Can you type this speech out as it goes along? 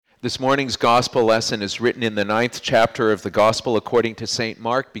This morning's gospel lesson is written in the 9th chapter of the Gospel according to St.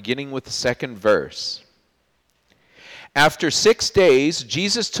 Mark, beginning with the 2nd verse. After 6 days,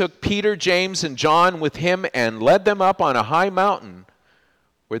 Jesus took Peter, James, and John with him and led them up on a high mountain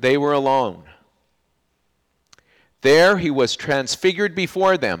where they were alone. There he was transfigured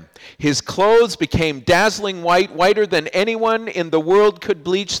before them. His clothes became dazzling white, whiter than anyone in the world could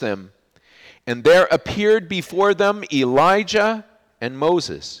bleach them. And there appeared before them Elijah and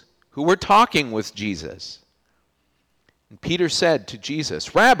Moses, who were talking with Jesus. And Peter said to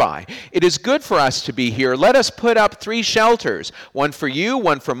Jesus, "Rabbi, it is good for us to be here. Let us put up 3 shelters, one for you,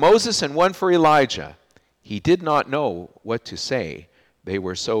 one for Moses, and one for Elijah." He did not know what to say. They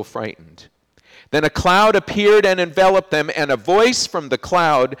were so frightened. Then a cloud appeared and enveloped them, and a voice from the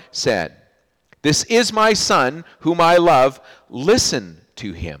cloud said, "This is my son, whom I love. Listen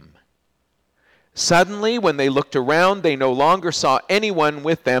to him." Suddenly, when they looked around, they no longer saw anyone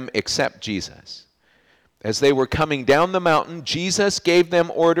with them except Jesus. As they were coming down the mountain, Jesus gave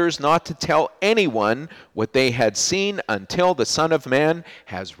them orders not to tell anyone what they had seen until the Son of Man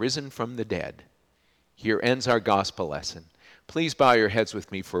has risen from the dead. Here ends our gospel lesson. Please bow your heads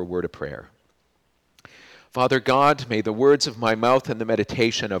with me for a word of prayer. Father God, may the words of my mouth and the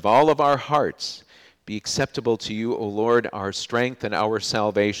meditation of all of our hearts be acceptable to you, O Lord, our strength and our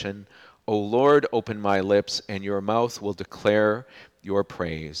salvation. O Lord, open my lips, and your mouth will declare your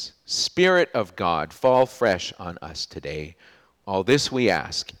praise. Spirit of God, fall fresh on us today. All this we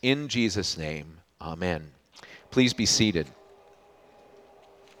ask in Jesus' name. Amen. Please be seated.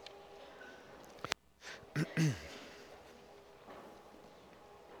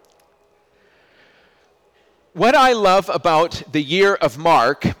 What I love about the year of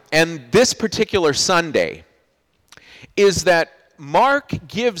Mark and this particular Sunday is that Mark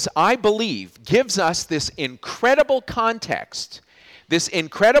gives us this incredible context, this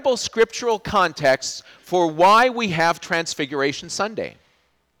incredible scriptural context for why we have Transfiguration Sunday.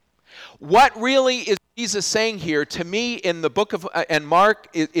 What really is Jesus saying here to me in the book of and Mark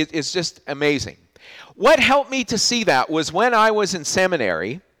is just amazing. What helped me to see that was when I was in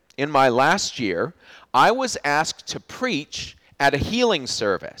seminary in my last year, I was asked to preach at a healing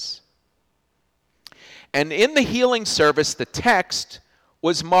service. And in the healing service, the text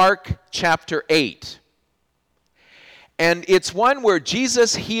was Mark chapter 8. And it's one where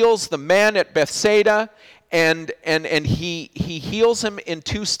Jesus heals the man at Bethsaida, and he heals him in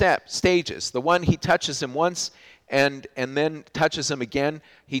 2 stages. The one, he touches him once and then touches him again.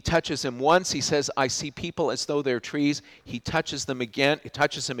 He touches him once. He says, "I see people as though they're trees." He touches him again,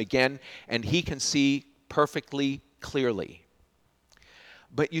 and he can see perfectly clearly.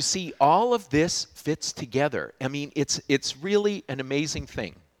 But you see, all of this fits together. I mean, it's really an amazing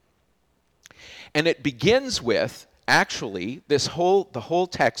thing. And it begins with, actually, the whole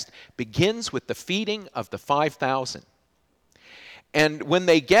text begins with the feeding of the 5,000. And when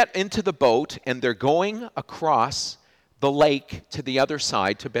they get into the boat and they're going across the lake to the other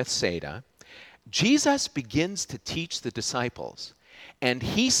side, to Bethsaida, Jesus begins to teach the disciples. And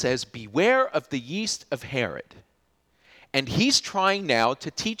he says, "Beware of the yeast of Herod." And he's trying now to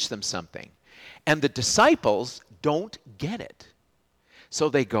teach them something. And the disciples don't get it. So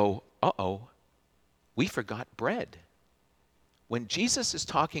they go, "Uh-oh, we forgot bread." When Jesus is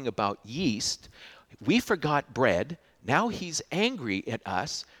talking about yeast, we forgot bread. Now he's angry at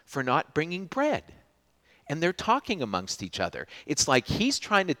us for not bringing bread. And they're talking amongst each other. It's like he's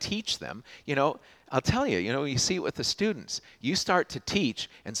trying to teach them. I'll tell you, you see it with the students. You start to teach,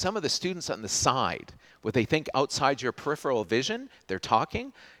 and some of the students on the side, what they think outside your peripheral vision, they're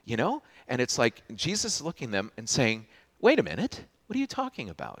talking, and it's like Jesus is looking at them and saying, "Wait a minute, what are you talking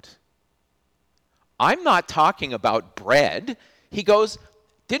about? I'm not talking about bread." He goes,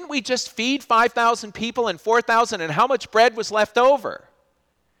 "Didn't we just feed 5,000 people and 4,000, and how much bread was left over?"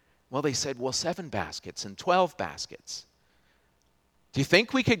 Well, they said, "Well, 7 baskets and 12 baskets. Do you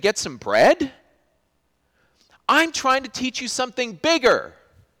think we could get some bread?" "I'm trying to teach you something bigger."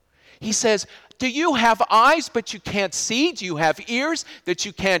 He says, "Do you have eyes but you can't see? Do you have ears that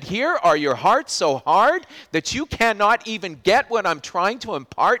you can't hear? Are your hearts so hard that you cannot even get what I'm trying to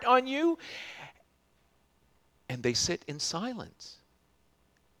impart on you?" And they sit in silence.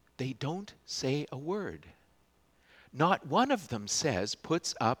 They don't say a word. Not one of them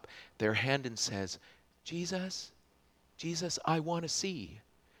puts up their hand and says, Jesus, I want to see.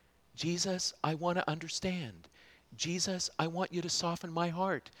 Jesus, I want to understand. Jesus, I want you to soften my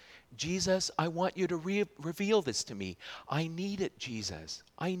heart. Jesus, I want you to reveal this to me. I need it, Jesus.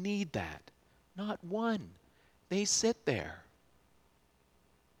 I need that. Not one. They sit there.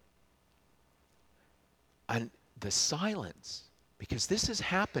 And the silence Because this is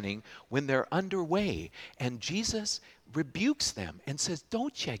happening when they're underway. And Jesus rebukes them and says,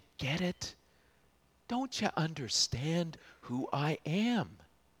 don't you get it? Don't you understand who I am?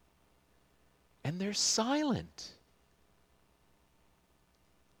 And they're silent.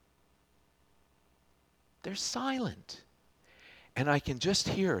 They're silent. And I can just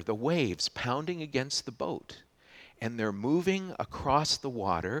hear the waves pounding against the boat. And they're moving across the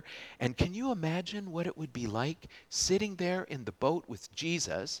water. And can you imagine what it would be like sitting there in the boat with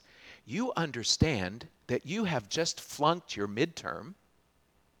Jesus? You understand that you have just flunked your midterm.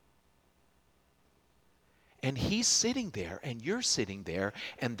 And he's sitting there, and you're sitting there,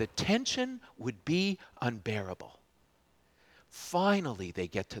 and the tension would be unbearable. Finally, they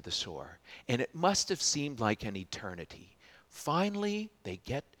get to the shore, and it must have seemed like an eternity. Finally, they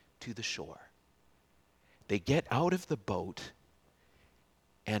get to the shore. They get out of the boat,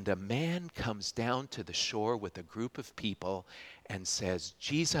 and a man comes down to the shore with a group of people and says,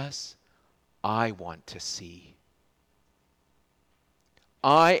 Jesus, I want to see.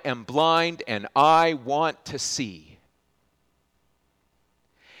 I am blind and I want to see.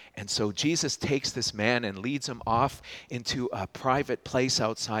 And so Jesus takes this man and leads him off into a private place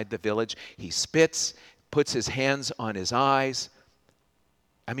outside the village. He spits, puts his hands on his eyes.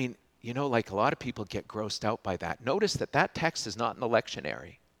 I mean, you know, like a lot of people get grossed out by that. Notice that that text is not in the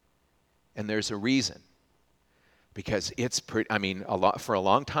lectionary. And there's a reason. Because it's for a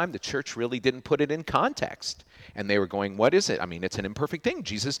long time, the church really didn't put it in context. And they were going, what is it? I mean, it's an imperfect thing.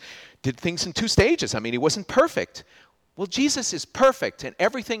 Jesus did things in 2 stages. I mean, he wasn't perfect. Well, Jesus is perfect, and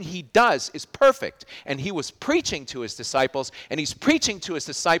everything he does is perfect. And he was preaching to his disciples, and he's preaching to his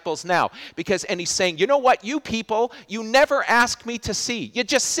disciples now. And he's saying, you know what, you people, you never ask me to see. You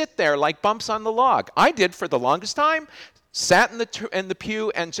just sit there like bumps on the log. I did for the longest time. Sat in the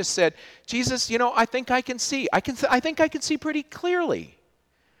pew and just said, Jesus, you know, I think I can see. I think I can see pretty clearly.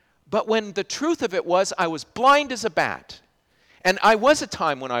 But when the truth of it was, I was blind as a bat. And I was a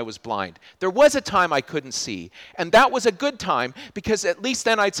time when I was blind. There was a time I couldn't see. And that was a good time, because at least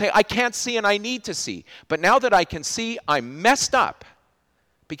then I'd say, I can't see and I need to see. But now that I can see, I'm messed up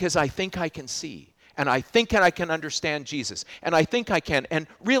because I think I can see. And I think I can understand Jesus. And I think I can. And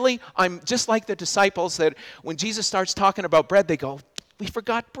really, I'm just like the disciples that when Jesus starts talking about bread, they go, we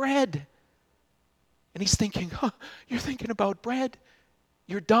forgot bread. And he's thinking, you're thinking about bread.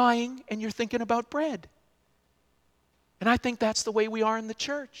 You're dying and you're thinking about bread. And I think that's the way we are in the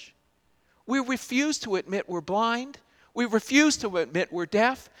church. We refuse to admit we're blind. We refuse to admit we're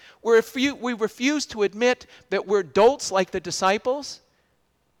deaf. We refuse to admit that we're dolts like the disciples.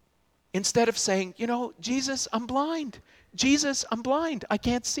 Instead of saying, you know, Jesus, I'm blind. Jesus, I'm blind. I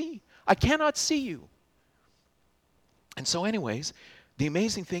can't see. I cannot see you. And so anyways, the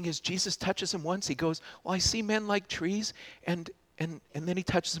amazing thing is Jesus touches him once. He goes, well, I see men like trees. And then he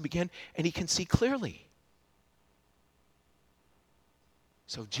touches him again, and he can see clearly.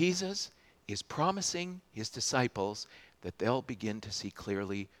 So Jesus is promising his disciples that they'll begin to see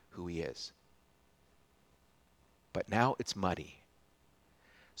clearly who he is. But now it's muddy.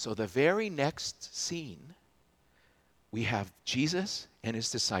 So the very next scene, we have Jesus and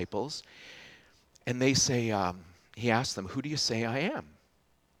his disciples, and they say, he asks them, who do you say I am?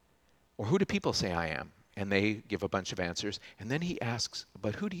 Or who do people say I am? And they give a bunch of answers. And then he asks,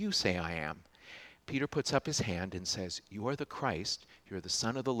 but who do you say I am? Peter puts up his hand and says, you are the Christ, you're the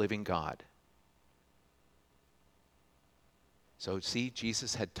Son of the living God. So see,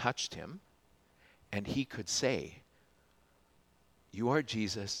 Jesus had touched him, and he could say, you are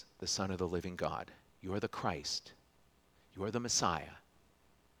Jesus, the Son of the living God. You are the Christ. You are the Messiah.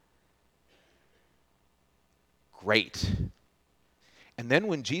 Great. And then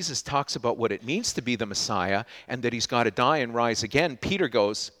when Jesus talks about what it means to be the Messiah and that he's got to die and rise again, Peter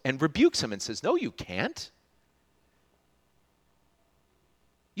goes and rebukes him and says, no, you can't.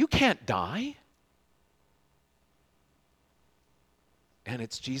 You can't die. And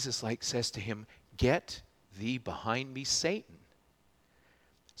it's Jesus says to him, get thee behind me, Satan.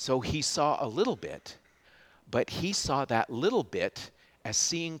 So he saw a little bit, but he saw that little bit as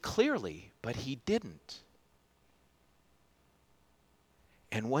seeing clearly, but he didn't.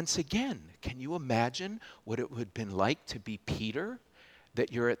 And once again, can you imagine what it would have been like to be Peter,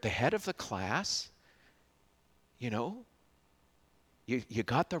 that you're at the head of the class, you know, you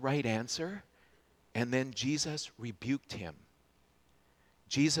got the right answer, and then Jesus rebuked him.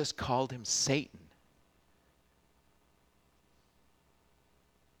 Jesus called him Satan.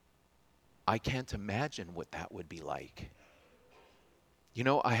 I can't imagine what that would be like. You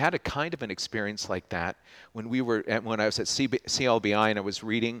know, I had a kind of an experience like that when I was at CLBI and I was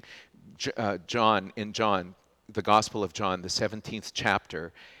reading John the Gospel of John, the 17th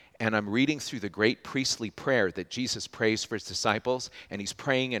chapter, and I'm reading through the great priestly prayer that Jesus prays for his disciples, and he's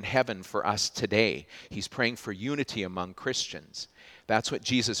praying in heaven for us today. He's praying for unity among Christians. That's what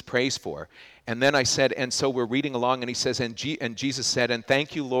Jesus prays for. And then I said, and so we're reading along, and he says, and Jesus said, and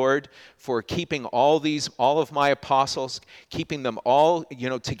thank you, Lord, for keeping all of my apostles, keeping them all,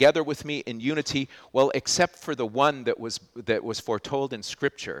 together with me in unity. Well, except for the one that was foretold in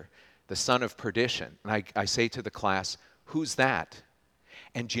Scripture, the son of perdition. And I say to the class, who's that?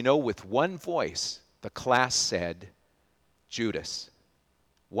 And with one voice, the class said, Judas.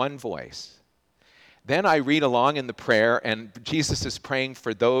 One voice. Then I read along in the prayer, and Jesus is praying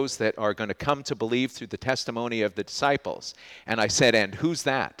for those that are going to come to believe through the testimony of the disciples. And I said, and who's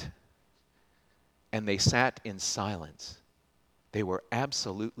that? And they sat in silence. They were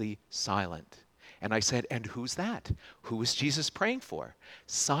absolutely silent. And I said, and who's that? Who is Jesus praying for?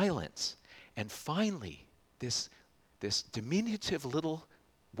 Silence. And finally, this diminutive little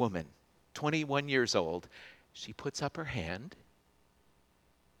woman, 21 years old, she puts up her hand,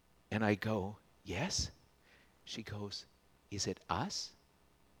 and I go, yes? She goes, is it us?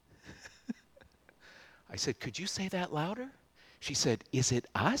 I said, could you say that louder? She said, is it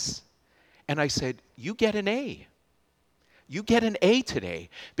us? And I said, you get an A. You get an A today,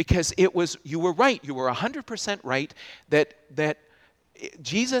 because you were right. You were 100% right that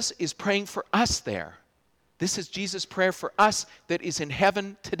Jesus is praying for us there. This is Jesus' prayer for us that is in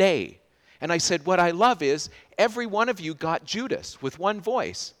heaven today. And I said, what I love is every one of you got Judas with one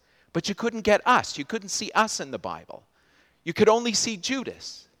voice, but you couldn't get us. You couldn't see us in the Bible. You could only see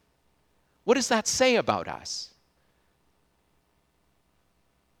Judas. What does that say about us?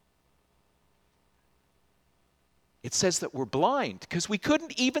 It says that we're blind because we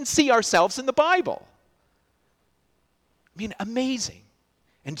couldn't even see ourselves in the Bible. I mean, amazing.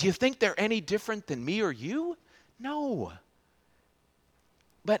 And do you think they're any different than me or you? No.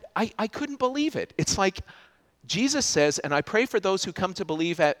 But I couldn't believe it. It's like Jesus says, and I pray for those who come to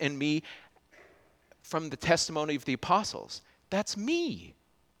believe in me from the testimony of the apostles. That's me.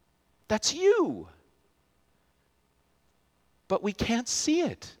 That's you. But we can't see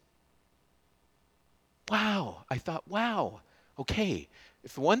it. Wow. I thought, wow. Okay.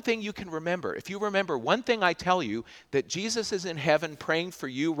 If one thing you can remember, if you remember one thing I tell you, that Jesus is in heaven praying for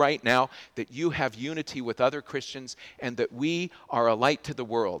you right now, that you have unity with other Christians, and that we are a light to the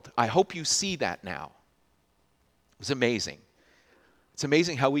world. I hope you see that now. It was amazing. It's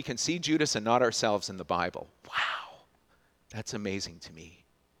amazing how we can see Judas and not ourselves in the Bible. Wow. That's amazing to me.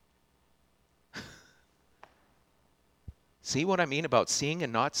 See what I mean about seeing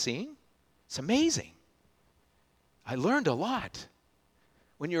and not seeing? It's amazing. I learned a lot.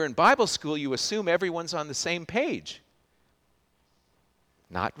 When you're in Bible school, you assume everyone's on the same page.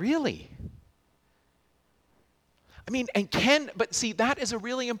 Not really. I mean, but see, that is a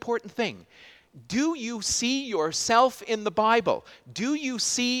really important thing. Do you see yourself in the Bible? Do you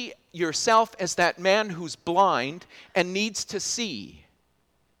see yourself as that man who's blind and needs to see?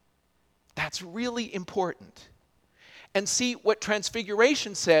 That's really important. And see, what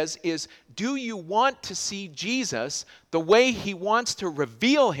Transfiguration says is, do you want to see Jesus the way he wants to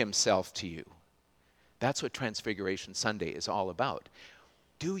reveal himself to you? That's what Transfiguration Sunday is all about.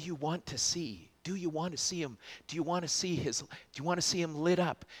 Do you want to see? Do you want to see him? Do you want to see him lit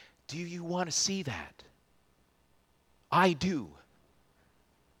up? Do you want to see that? I do.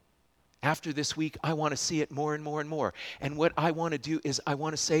 After this week, I want to see it more and more and more. And what I want to do is I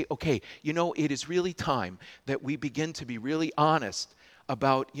want to say, okay, it is really time that we begin to be really honest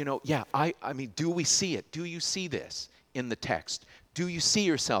about, I mean, do we see it? Do you see this in the text? Do you see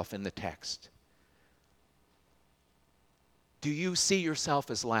yourself in the text? Do you see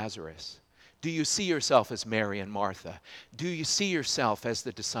yourself as Lazarus? Do you see yourself as Mary and Martha? Do you see yourself as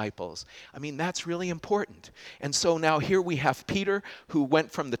the disciples? I mean, that's really important. And so now here we have Peter, who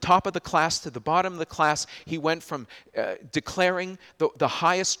went from the top of the class to the bottom of the class. He went from declaring the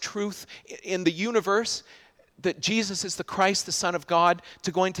highest truth in the universe, that Jesus is the Christ, the Son of God,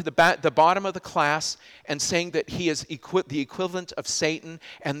 to going to the bottom of the class and saying that he is the equivalent of Satan.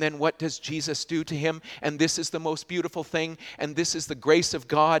 And then what does Jesus do to him? And this is the most beautiful thing. And this is the grace of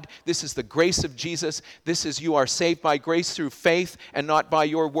God. This is the grace of Jesus. This is, you are saved by grace through faith and not by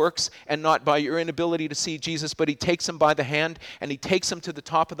your works and not by your inability to see Jesus. But he takes him by the hand and he takes him to the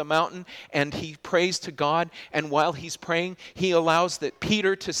top of the mountain and he prays to God. And while he's praying, he allows that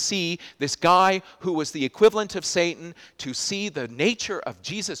Peter to see this guy who was the equivalent of Satan, to see the nature of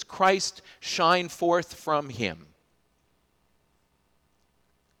Jesus Christ shine forth from him.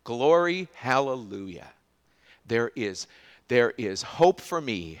 Glory, hallelujah. There is hope for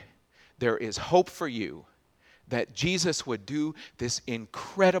me. There is hope for you. that Jesus would do this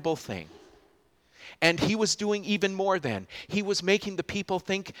incredible thing. And he was doing even more then. He was making the people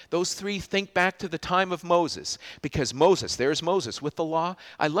think, those three think back to the time of Moses. Because Moses, there's Moses with the law.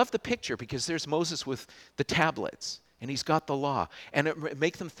 I love the picture because there's Moses with the tablets. And he's got the law. And it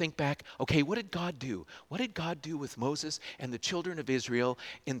make them think back, okay, what did God do? What did God do with Moses and the children of Israel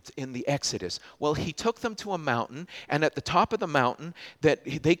in the Exodus? Well, he took them to a mountain, and at the top of the mountain,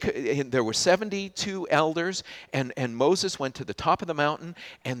 there were 72 elders, and Moses went to the top of the mountain,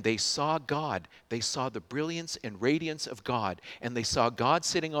 and they saw God. They saw the brilliance and radiance of God, and they saw God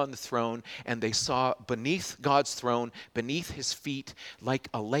sitting on the throne, and they saw beneath God's throne, beneath his feet, like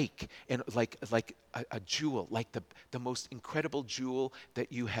a lake, and like a jewel, like the most incredible jewel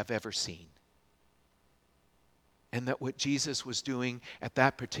that you have ever seen. And that what Jesus was doing at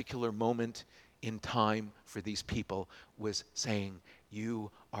that particular moment in time for these people was saying,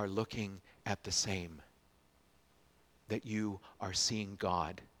 you are looking at the same. That you are seeing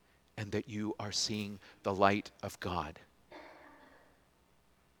God, and that you are seeing the light of God.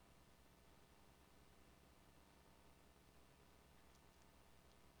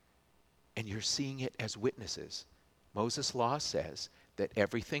 And you're seeing it as witnesses. Moses' law says that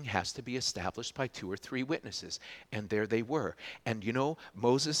everything has to be established by 2 or 3 witnesses. And there they were. And you know,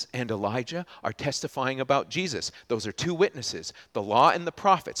 Moses and Elijah are testifying about Jesus. Those are 2 witnesses. The law and the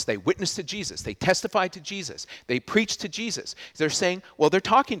prophets, they witnessed to Jesus. They testified to Jesus. They preached to Jesus. They're saying, well, they're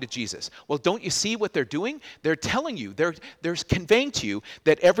talking to Jesus. Well, don't you see what they're doing? They're telling you, they're conveying to you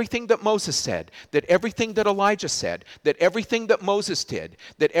that everything that Moses said, that everything that Elijah said, that everything that Moses did,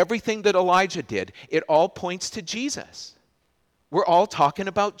 that everything that Elijah did, it all points to Jesus. We're all talking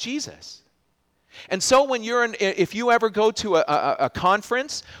about Jesus. And so when if you ever go to a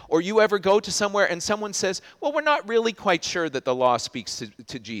conference, or you ever go to somewhere and someone says, well, we're not really quite sure that the law speaks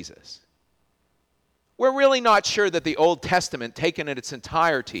to Jesus. We're really not sure that the Old Testament, taken in its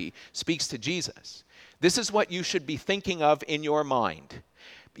entirety, speaks to Jesus. This is what you should be thinking of in your mind.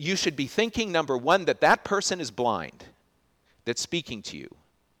 You should be thinking, number one, that person is blind, that's speaking to you.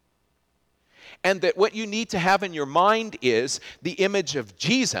 And that what you need to have in your mind is the image of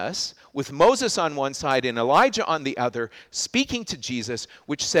Jesus, with Moses on one side and Elijah on the other, speaking to Jesus,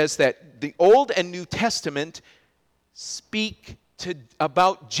 which says that the Old and New Testament speak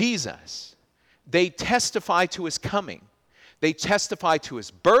about Jesus. They testify to his coming. They testify to his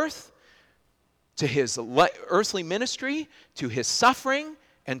birth, to his earthly ministry, to his suffering,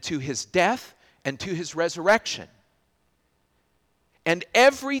 and to his death, and to his resurrection. And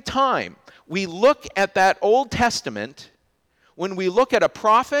every time we look at that Old Testament, when we look at a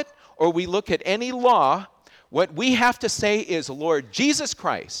prophet or we look at any law, what we have to say is, Lord Jesus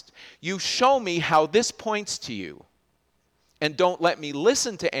Christ, you show me how this points to you. And don't let me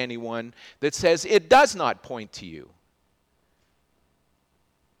listen to anyone that says it does not point to you.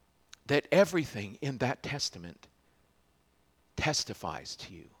 That everything in that testament testifies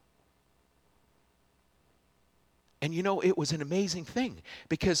to you. And you know, it was an amazing thing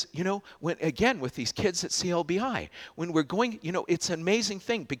because, you know, with these kids at CLBI, when we're going, you know, it's an amazing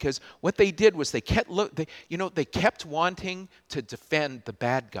thing because what they did was they kept wanting to defend the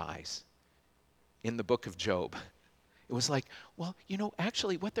bad guys in the book of Job. It was like, well, you know,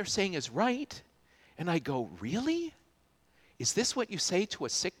 actually what they're saying is right. And I go, really? Is this what you say to a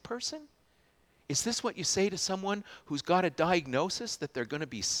sick person? Is this what you say to someone who's got a diagnosis that they're going to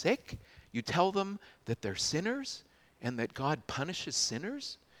be sick? You tell them that they're sinners? And that God punishes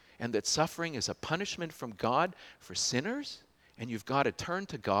sinners, and that suffering is a punishment from God for sinners, and you've got to turn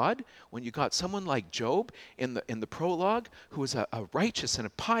to God when you got someone like Job in the prologue, who was a righteous and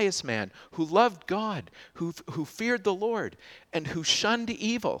a pious man, who loved God, who feared the Lord, and who shunned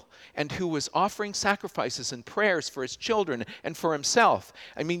evil, and who was offering sacrifices and prayers for his children and for himself.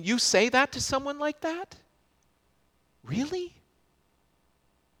 I mean, you say that to someone like that? Really?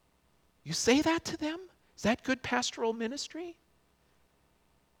 You say that to them? Is that good pastoral ministry?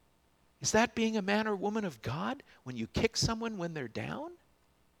 Is that being a man or woman of God when you kick someone when they're down?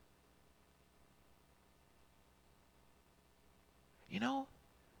 You know,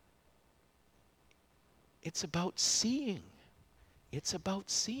 it's about seeing. It's about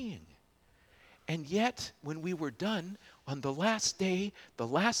seeing. And yet, when we were done, on the last day, the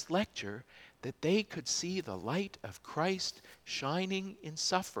last lecture, that they could see the light of Christ shining in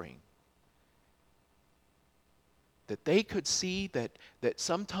suffering. That they could see that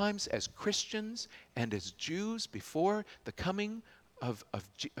sometimes as Christians and as Jews before the coming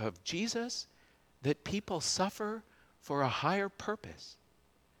of Jesus, that people suffer for a higher purpose.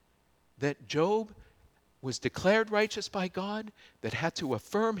 That Job was declared righteous by God, that had to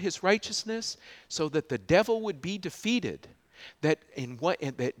affirm his righteousness so that the devil would be defeated, that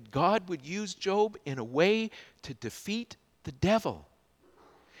God would use Job in a way to defeat the devil,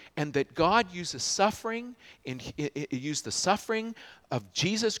 and that God uses suffering, used the suffering of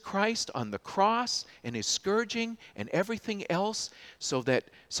Jesus Christ on the cross and his scourging and everything else so that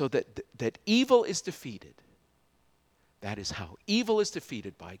evil is defeated. That is how evil is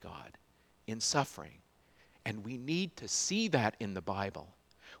defeated by God, in suffering. And we need to see that in the Bible.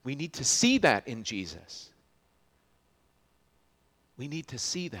 We need to see that in Jesus. We need to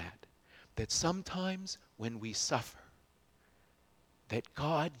see that sometimes when we suffer, that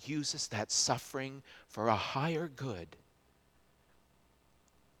God uses that suffering for a higher good,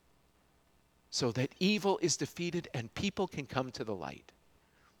 so that evil is defeated and people can come to the light.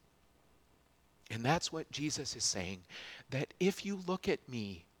 And that's what Jesus is saying, that if you look at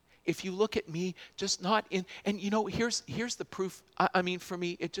me, just not in, and here's the proof. I mean, for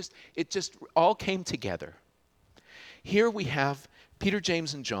me, it just all came together. Here we have Peter,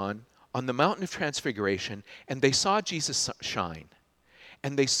 James, and John on the mountain of transfiguration, and they saw Jesus shine,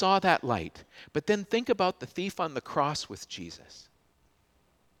 and they saw that light. But then think about the thief on the cross with Jesus.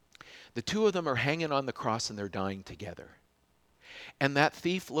 The two of them are hanging on the cross and they're dying together. And that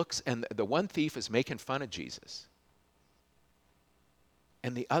thief looks, and the one thief is making fun of Jesus.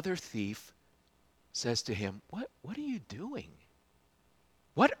 And the other thief says to him, What are you doing?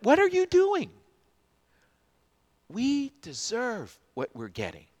 What are you doing? We deserve what we're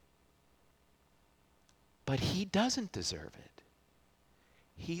getting. But he doesn't deserve it.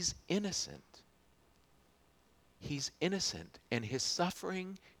 He's innocent. He's innocent, and his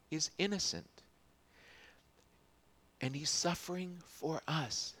suffering is innocent. And he's suffering for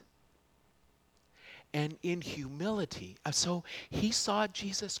us. And in humility, so he saw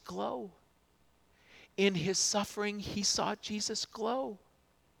Jesus glow. In his suffering, he saw Jesus glow.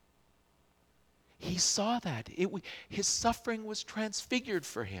 He saw that. His suffering was transfigured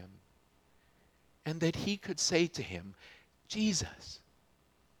for him. And that he could say to him, Jesus,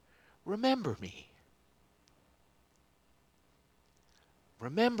 remember me.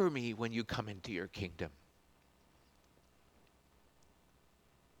 Remember me when you come into your kingdom.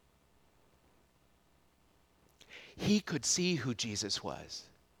 He could see who Jesus was.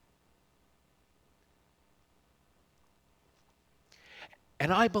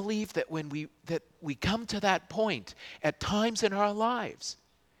 And I believe that when we come to that point at times in our lives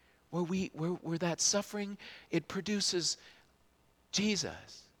where that suffering, it produces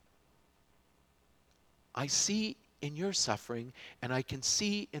Jesus. I see in your suffering, and I can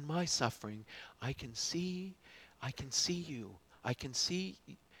see in my suffering, I can see you. I can see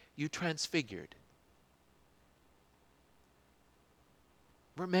you transfigured.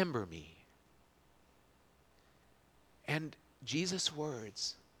 Remember me. And Jesus'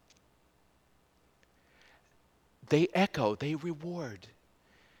 words, they echo, they reward.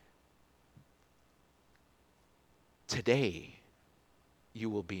 Today, you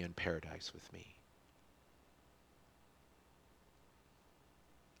will be in paradise with me.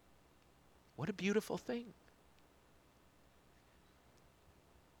 What a beautiful thing.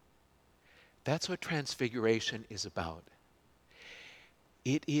 That's what transfiguration is about.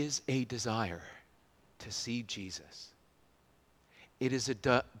 It is a desire to see Jesus. It is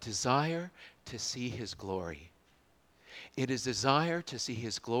a desire to see his glory. It is desire to see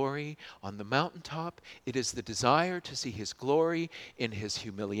his glory on the mountaintop. It is the desire to see his glory in his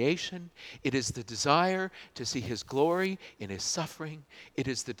humiliation. It is the desire to see his glory in his suffering. It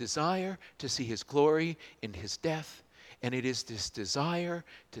is the desire to see his glory in his death. And it is this desire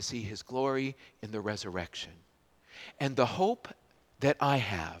to see his glory in the resurrection. And the hope that I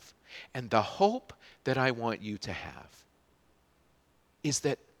have, and the hope that I want you to have, is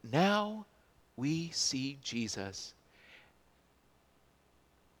that now we see Jesus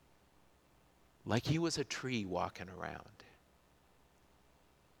like he was a tree walking around.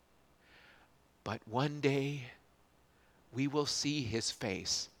 But one day we will see his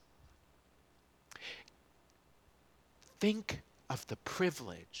face. Think of the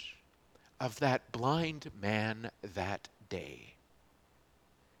privilege of that blind man that day.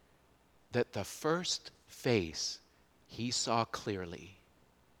 That the first face he saw clearly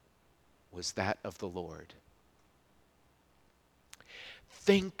was that of the Lord.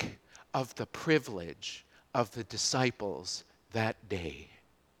 Think of the privilege of the disciples that day,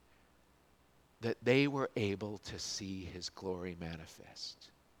 that they were able to see his glory manifest.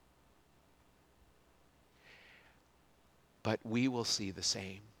 But we will see the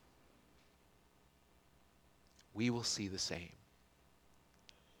same. We will see the same.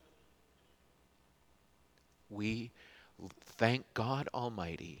 we thank God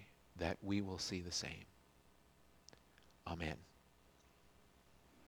Almighty that we will see the same. Amen.